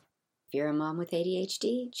If you're a mom with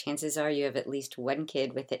ADHD, chances are you have at least one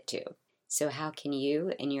kid with it too. So how can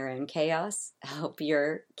you, in your own chaos, help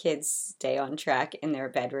your kids stay on track in their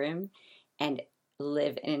bedroom and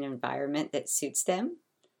live in an environment that suits them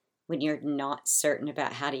when you're not certain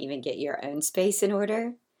about how to even get your own space in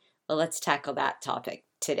order? Well, let's tackle that topic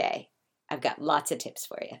today. I've got lots of tips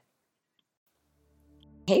for you.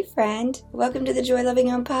 Hey friend, welcome to the Joy Loving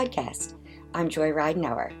Home podcast. I'm Joy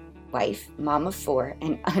Ridenauer, wife, mom of 4,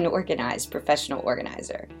 and unorganized professional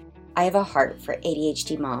organizer. I have a heart for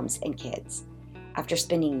ADHD moms and kids. After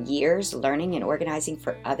spending years learning and organizing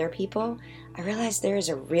for other people, I realized there is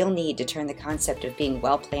a real need to turn the concept of being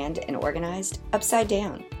well-planned and organized upside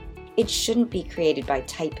down. It shouldn't be created by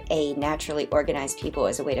type A naturally organized people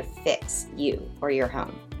as a way to fix you or your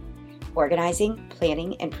home. Organizing,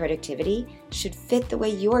 planning, and productivity should fit the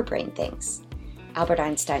way your brain thinks. Albert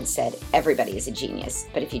Einstein said, everybody is a genius,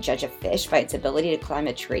 but if you judge a fish by its ability to climb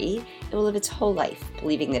a tree, it will live its whole life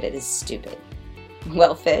believing that it is stupid.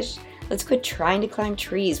 Well, fish, let's quit trying to climb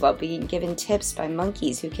trees while being given tips by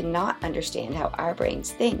monkeys who cannot understand how our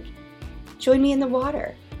brains think. Join me in the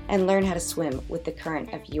water and learn how to swim with the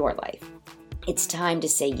current of your life. It's time to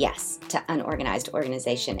say yes to unorganized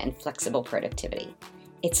organization and flexible productivity.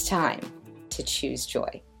 It's time to choose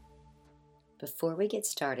joy. Before we get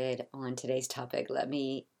started on today's topic, let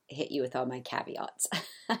me hit you with all my caveats.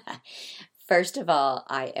 First of all,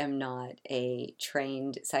 I am not a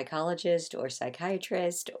trained psychologist or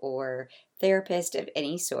psychiatrist or therapist of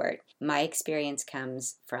any sort. My experience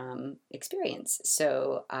comes from experience.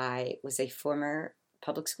 So I was a former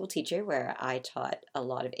public school teacher where I taught a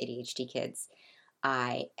lot of ADHD kids.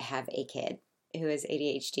 I have a kid who is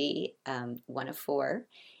ADHD, one of 4,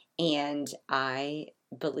 and I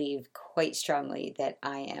believe quite strongly that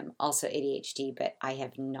I am also ADHD, but I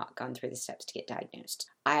have not gone through the steps to get diagnosed.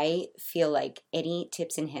 I feel like any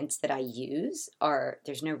tips and hints that I use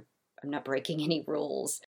I'm not breaking any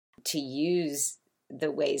rules to use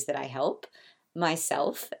the ways that I help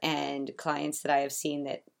myself and clients that I have seen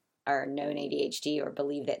that are known ADHD or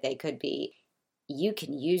believe that they could be. You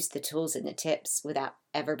can use the tools and the tips without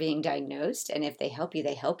ever being diagnosed, and if they help you,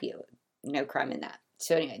 they help you. No crime in that.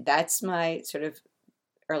 So anyway, that's my sort of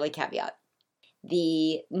early caveat.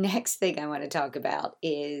 The next thing I want to talk about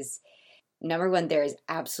is, number one, there is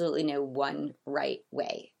absolutely no one right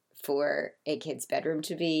way for a kid's bedroom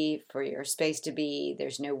to be, for your space to be.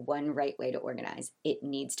 There's no one right way to organize. It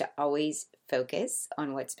needs to always focus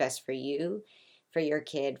on what's best for you, for your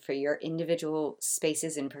kid, for your individual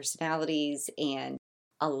spaces and personalities, and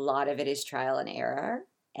a lot of it is trial and error.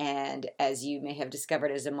 And as you may have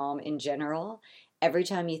discovered as a mom in general, every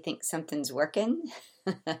time you think something's working,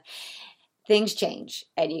 things change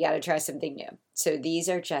and you got to try something new. So these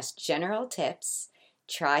are just general tips.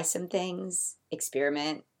 Try some things,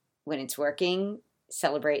 experiment. When it's working,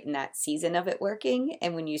 celebrate in that season of it working.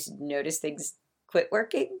 And when you notice things quit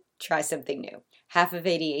working, try something new. Half of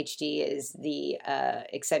ADHD is the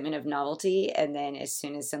excitement of novelty. And then as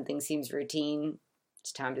soon as something seems routine,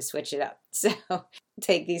 it's time to switch it up. So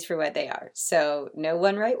take these for what they are. So no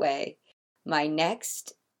one right way. My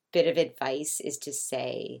next bit of advice is to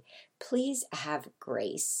say, please have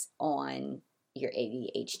grace on your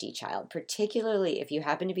ADHD child, particularly if you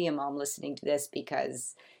happen to be a mom listening to this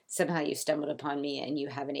because somehow you stumbled upon me and you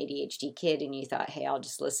have an ADHD kid and you thought, hey, I'll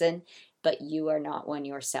just listen, but you are not one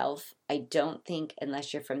yourself. I don't think,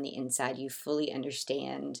 unless you're from the inside, you fully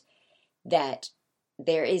understand that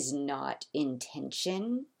there is not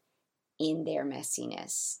intention in their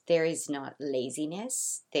messiness. There is not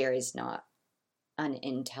laziness. There is not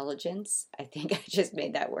unintelligence. I think I just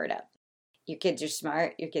made that word up. Your kids are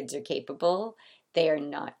smart. Your kids are capable. They are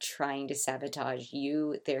not trying to sabotage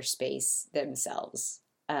you, their space, themselves.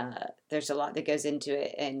 There's a lot that goes into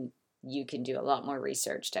it, and you can do a lot more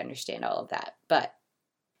research to understand all of that. But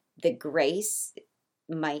the grace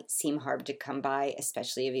might seem hard to come by,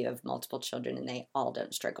 especially if you have multiple children and they all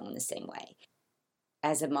don't struggle in the same way.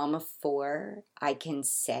 As a mom of 4, I can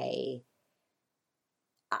say,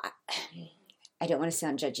 I don't want to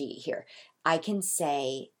sound judgy here. I can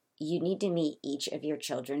say you need to meet each of your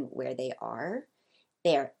children where they are.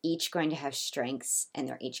 They are each going to have strengths and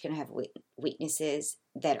they're each going to have weaknesses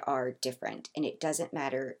that are different. And it doesn't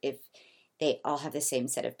matter if they all have the same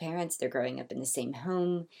set of parents, they're growing up in the same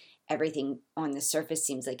home. Everything on the surface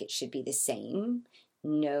seems like it should be the same.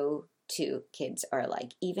 No 2 kids are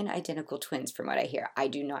alike, even identical twins from what I hear. I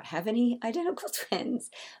do not have any identical twins,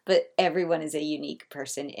 but everyone is a unique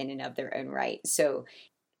person in and of their own right. So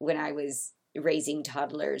when I was raising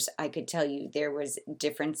toddlers, I could tell you there was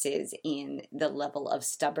differences in the level of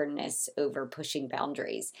stubbornness over pushing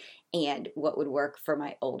boundaries. And what would work for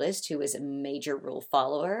my oldest, who was a major rule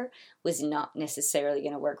follower, was not necessarily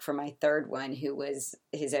going to work for my third one, who was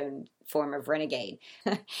his own form of renegade.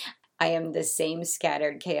 I am the same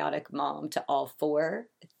scattered, chaotic mom to all four.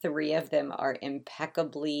 Three of them are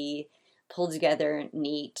impeccably pulled together,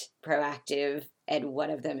 neat, proactive, and one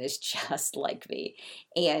of them is just like me.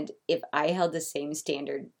 And if I held the same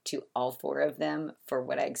standard to all four of them for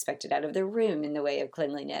what I expected out of their room in the way of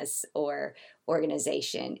cleanliness or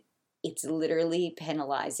organization, it's literally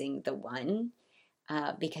penalizing the one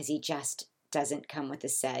because he just doesn't come with the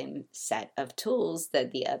same set of tools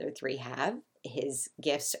that the other three have. His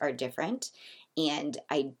gifts are different, and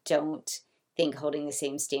I don't think holding the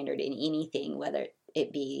same standard in anything, whether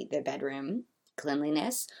it be the bedroom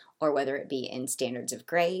cleanliness or whether it be in standards of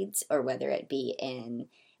grades or whether it be in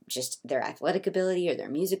just their athletic ability or their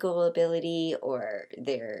musical ability or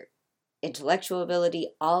their intellectual ability,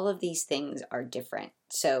 all of these things are different.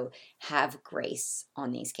 So have grace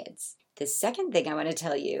on these kids. The second thing I want to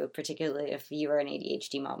tell you, particularly if you are an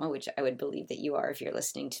ADHD mama, which I would believe that you are if you're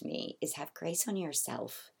listening to me, is have grace on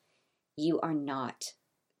yourself. You are not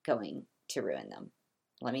going to ruin them.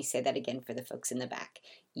 Let me say that again for the folks in the back.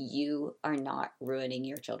 You are not ruining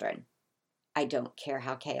your children. I don't care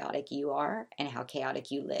how chaotic you are and how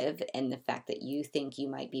chaotic you live and the fact that you think you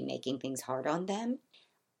might be making things hard on them.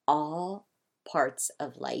 All parts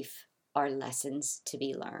of life are lessons to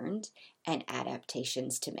be learned and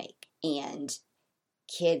adaptations to make. And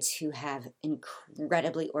kids who have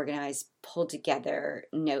incredibly organized, pulled together,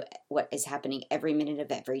 know what is happening every minute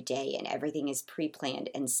of every day, and everything is pre-planned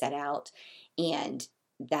and set out, and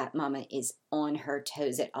that mama is on her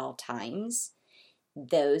toes at all times,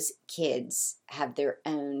 those kids have their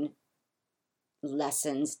own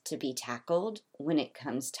lessons to be tackled when it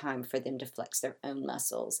comes time for them to flex their own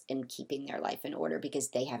muscles in keeping their life in order because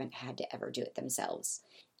they haven't had to ever do it themselves.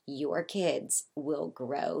 Your kids will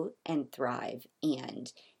grow and thrive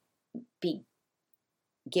and be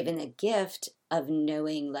given the gift of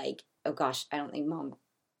knowing, like, oh gosh, I don't think mom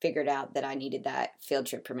figured out that I needed that field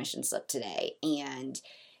trip permission slip today, and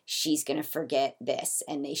she's going to forget this.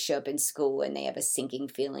 And they show up in school and they have a sinking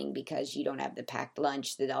feeling because you don't have the packed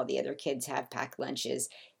lunch that all the other kids have packed lunches.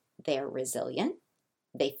 They're resilient.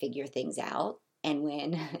 They figure things out. And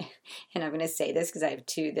when, and I'm going to say this because I have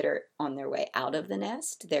two that are on their way out of the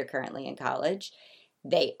nest, they're currently in college.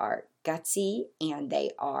 They are gutsy and they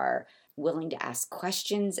are willing to ask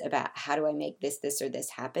questions about how do I make this, or this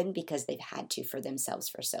happen because they've had to for themselves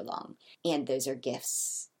for so long. And those are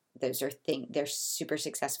gifts. Those are things, they're super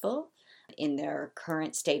successful in their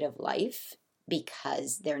current state of life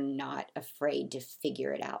because they're not afraid to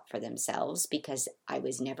figure it out for themselves, because I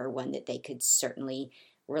was never one that they could certainly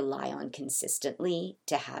rely on consistently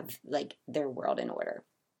to have like their world in order.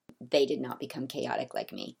 They did not become chaotic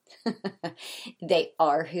like me. They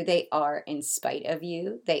are who they are in spite of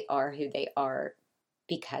you. They are who they are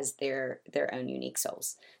because they're their own unique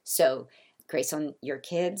souls. So grace on your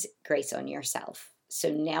kids, grace on yourself. So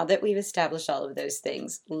now that we've established all of those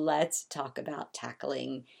things, let's talk about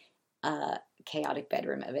tackling a chaotic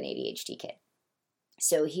bedroom of an ADHD kid.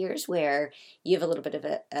 So here's where you have a little bit of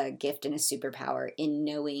a gift and a superpower in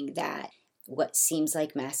knowing that what seems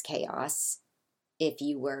like mass chaos, if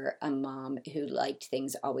you were a mom who liked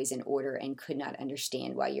things always in order and could not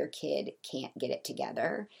understand why your kid can't get it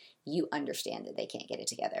together, you understand that they can't get it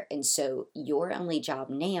together. And so your only job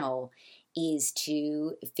now is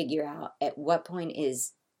to figure out at what point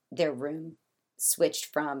is their room switched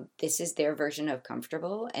from this is their version of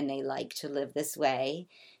comfortable and they like to live this way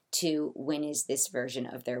to when is this version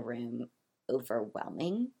of their room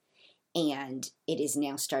overwhelming and it is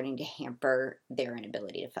now starting to hamper their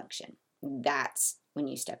inability to function. That's when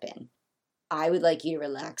you step in. I would like you to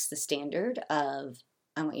relax the standard of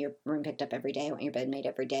I want your room picked up every day. I want your bed made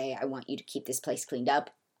every day. I want you to keep this place cleaned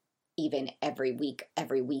up. Even every week,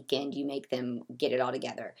 every weekend, you make them get it all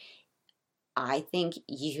together. I think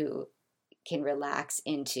you can relax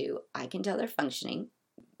into, I can tell they're functioning.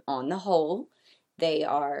 On the whole, they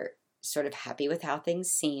are sort of happy with how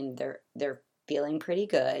things seem. They're feeling pretty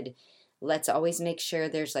good. Let's always make sure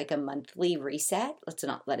there's like a monthly reset. Let's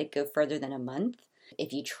not let it go further than a month.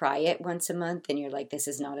 If you try it once a month and you're like, this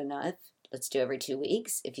is not enough, let's do every 2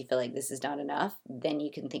 weeks. If you feel like this is not enough, then you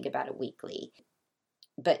can think about it weekly.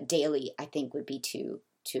 But daily, I think, would be too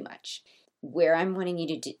much. Where I'm wanting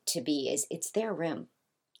you to be is it's their room.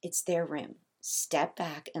 It's their room. Step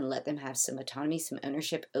back and let them have some autonomy, some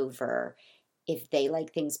ownership over if they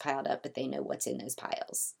like things piled up, but they know what's in those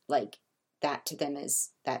piles. Like that to them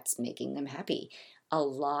that's making them happy. A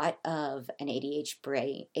lot of an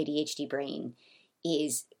ADHD brain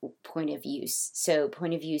is point of use. So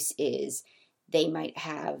point of use is they might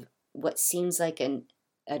have what seems like an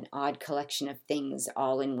odd collection of things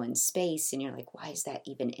all in one space, and you're like, why does that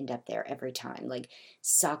even end up there every time? Like,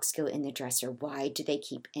 socks go in the dresser, why do they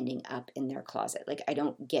keep ending up in their closet? Like, I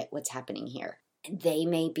don't get what's happening here. They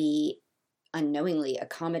may be unknowingly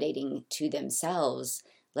accommodating to themselves.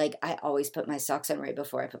 Like, I always put my socks on right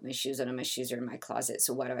before I put my shoes on, and my shoes are in my closet,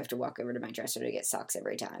 so why do I have to walk over to my dresser to get socks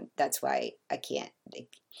every time? That's why I can't.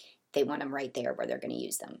 They want them right there where they're going to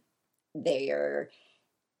use them. Their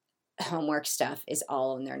homework stuff is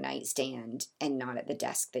all on their nightstand and not at the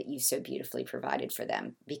desk that you so beautifully provided for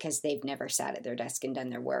them, because they've never sat at their desk and done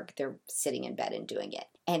their work. They're sitting in bed and doing it.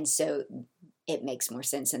 And so it makes more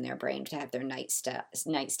sense in their brain to have their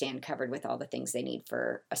nightstand covered with all the things they need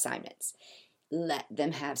for assignments. Let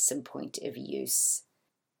them have some point of use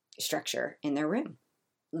structure in their room.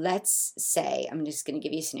 Let's say, I'm just going to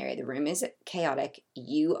give you a scenario. The room is chaotic.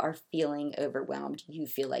 You are feeling overwhelmed. You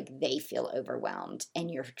feel like they feel overwhelmed. And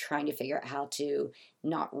you're trying to figure out how to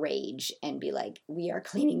not rage and be like, we are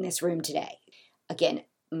cleaning this room today. Again,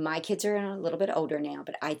 my kids are a little bit older now,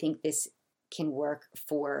 but I think this can work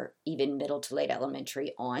for even middle to late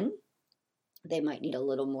elementary on. They might need a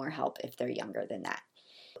little more help if they're younger than that.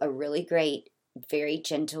 A really great, very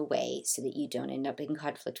gentle way so that you don't end up in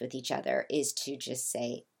conflict with each other is to just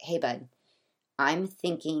say, hey, bud, I'm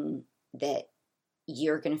thinking that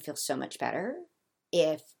you're going to feel so much better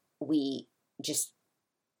if we just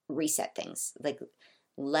reset things. Like,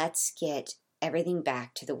 let's get everything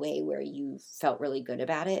back to the way where you felt really good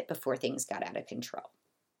about it before things got out of control.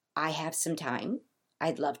 I have some time.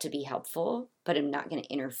 I'd love to be helpful, but I'm not going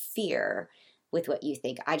to interfere with what you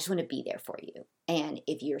think. I just want to be there for you. And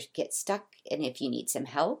if you get stuck and if you need some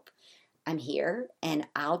help, I'm here, and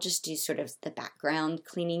I'll just do sort of the background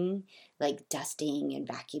cleaning, like dusting and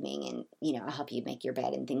vacuuming, and, I'll help you make your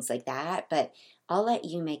bed and things like that. But I'll let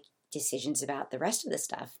you make decisions about the rest of the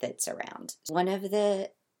stuff that's around. One of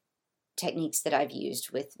the techniques that I've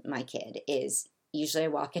used with my kid is usually I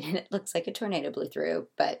walk in and it looks like a tornado blew through,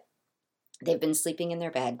 but they've been sleeping in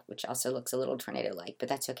their bed, which also looks a little tornado-like, but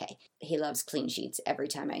that's okay. He loves clean sheets every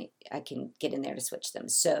time I can get in there to switch them.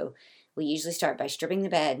 So we usually start by stripping the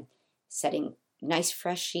bed, setting nice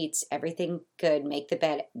fresh sheets, everything good, make the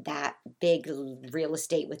bed, that big real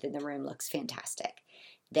estate within the room looks fantastic.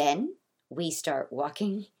 Then we start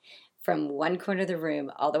walking from one corner of the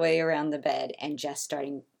room all the way around the bed and just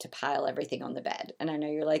starting to pile everything on the bed. And I know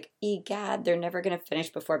you're like, egad, they're never going to finish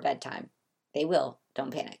before bedtime. They will.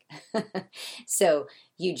 Don't panic. So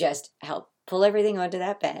you just help pull everything onto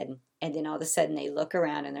that bed, and then all of a sudden they look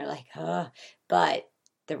around and they're like, oh, but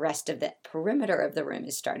the rest of the perimeter of the room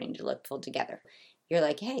is starting to look pulled together. You're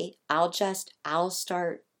like, hey, I'll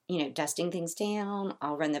start, dusting things down.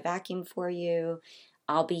 I'll run the vacuum for you.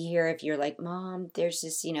 I'll be here if you're like, Mom, there's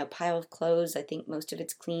this, pile of clothes. I think most of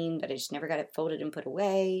it's clean, but I just never got it folded and put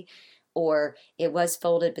away. Or it was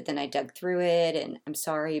folded, but then I dug through it, and I'm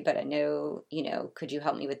sorry, but I know, could you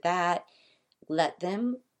help me with that? Let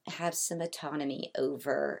them have some autonomy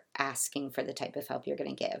over asking for the type of help you're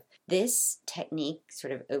going to give. This technique,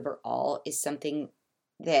 sort of overall, is something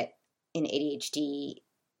that in ADHD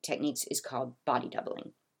techniques is called body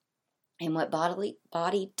doubling. And what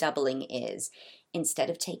body doubling is, instead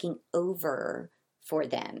of taking over for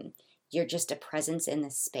them, you're just a presence in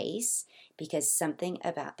the space, because something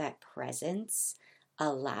about that presence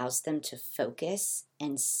allows them to focus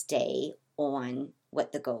and stay on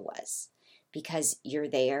what the goal was. Because you're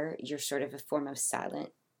there, you're sort of a form of silent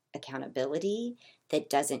accountability that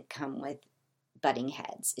doesn't come with butting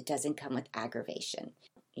heads. It doesn't come with aggravation.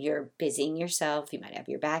 You're busying yourself. You might have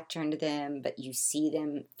your back turned to them, but you see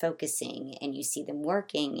them focusing and you see them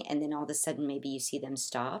working, and then all of a sudden maybe you see them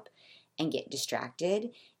stop and get distracted.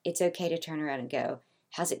 It's okay to turn around and go,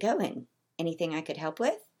 how's it going? Anything I could help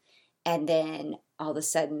with? And then all of a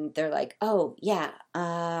sudden they're like, oh yeah,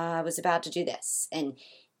 I was about to do this. And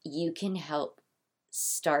you can help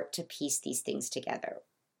start to piece these things together.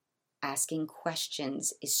 Asking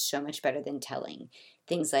questions is so much better than telling.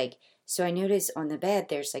 Things like, so I notice on the bed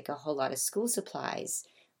there's like a whole lot of school supplies.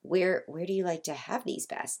 Where do you like to have these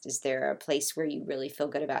best? Is there a place where you really feel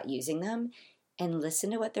good about using them? And listen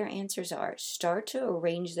to what their answers are. Start to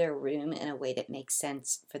arrange their room in a way that makes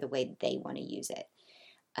sense for the way they want to use it.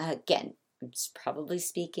 Again, I'm probably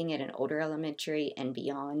speaking at an older elementary and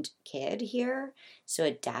beyond kid here, so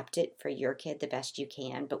adapt it for your kid the best you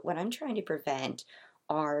can. But what I'm trying to prevent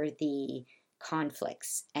are the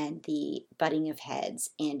conflicts and the butting of heads.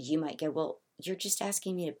 And you might go, well, you're just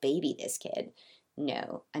asking me to baby this kid.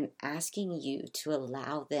 No, I'm asking you to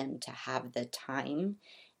allow them to have the time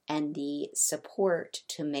and the support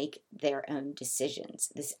to make their own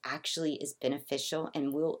decisions. This actually is beneficial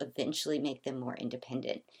and will eventually make them more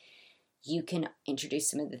independent. You can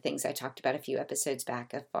introduce some of the things I talked about a few episodes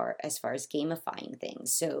back as far as gamifying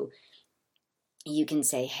things. So you can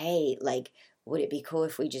say, hey, like, would it be cool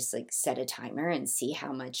if we just like set a timer and see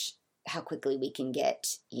how quickly we can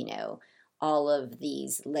get, all of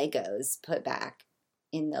these Legos put back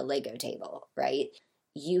in the Lego table, right?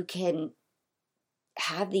 You can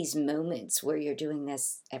have these moments where you're doing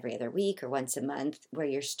this every other week or once a month, where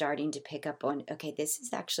you're starting to pick up on, okay, this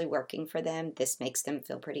is actually working for them. This makes them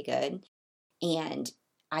feel pretty good. And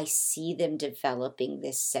I see them developing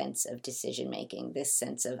this sense of decision making, this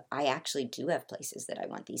sense of, I actually do have places that I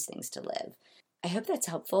want these things to live. I hope that's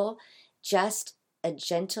helpful. Just a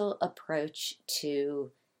gentle approach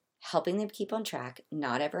to helping them keep on track,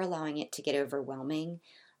 not ever allowing it to get overwhelming.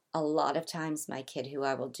 A lot of times my kid who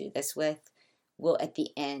I will do this with will at the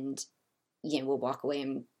end, we'll walk away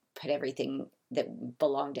and put everything that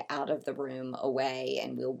belonged out of the room away,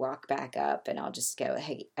 and we'll walk back up and I'll just go,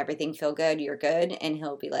 hey, everything feel good? You're good? And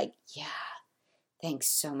he'll be like, yeah, thanks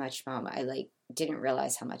so much, Mom. I didn't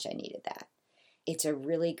realize how much I needed that. It's a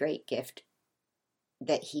really great gift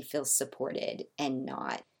that he feels supported and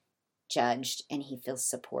not judged, and he feels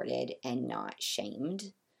supported and not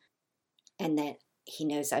shamed, and that he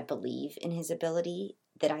knows I believe in his ability,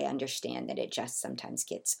 that I understand that it just sometimes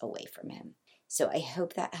gets away from him. So I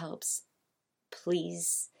hope that helps.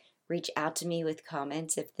 Please reach out to me with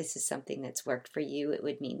comments if this is something that's worked for you. It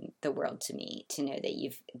would mean the world to me to know that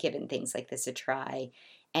you've given things like this a try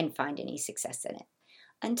and find any success in it.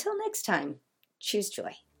 Until next time, choose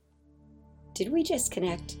joy. Did we just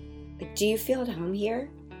connect? Do you feel at home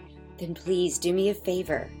here? Then please do me a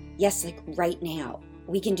favor. Yes, right now.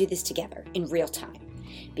 We can do this together in real time,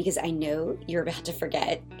 because I know you're about to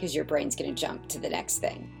forget because your brain's going to jump to the next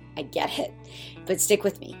thing. I get it. But stick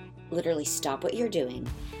with me. Literally stop what you're doing,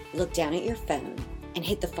 look down at your phone, and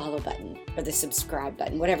hit the follow button or the subscribe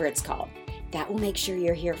button, whatever it's called. That will make sure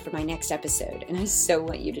you're here for my next episode, and I so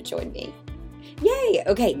want you to join me. Yay!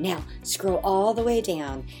 Okay, now scroll all the way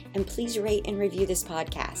down and please rate and review this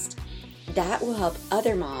podcast. That will help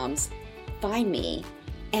other moms find me,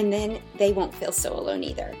 and then they won't feel so alone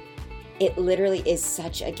either. It literally is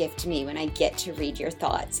such a gift to me when I get to read your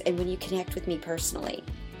thoughts and when you connect with me personally.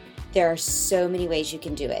 There are so many ways you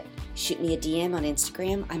can do it. Shoot me a DM on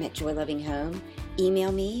Instagram. I'm at Joy Loving Home.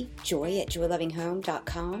 Email me,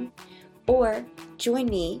 joy@joylovinghome.com, or join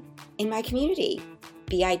me in my community,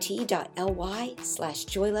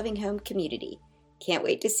 bit.ly/joylovinghomecommunity. Can't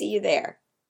wait to see you there.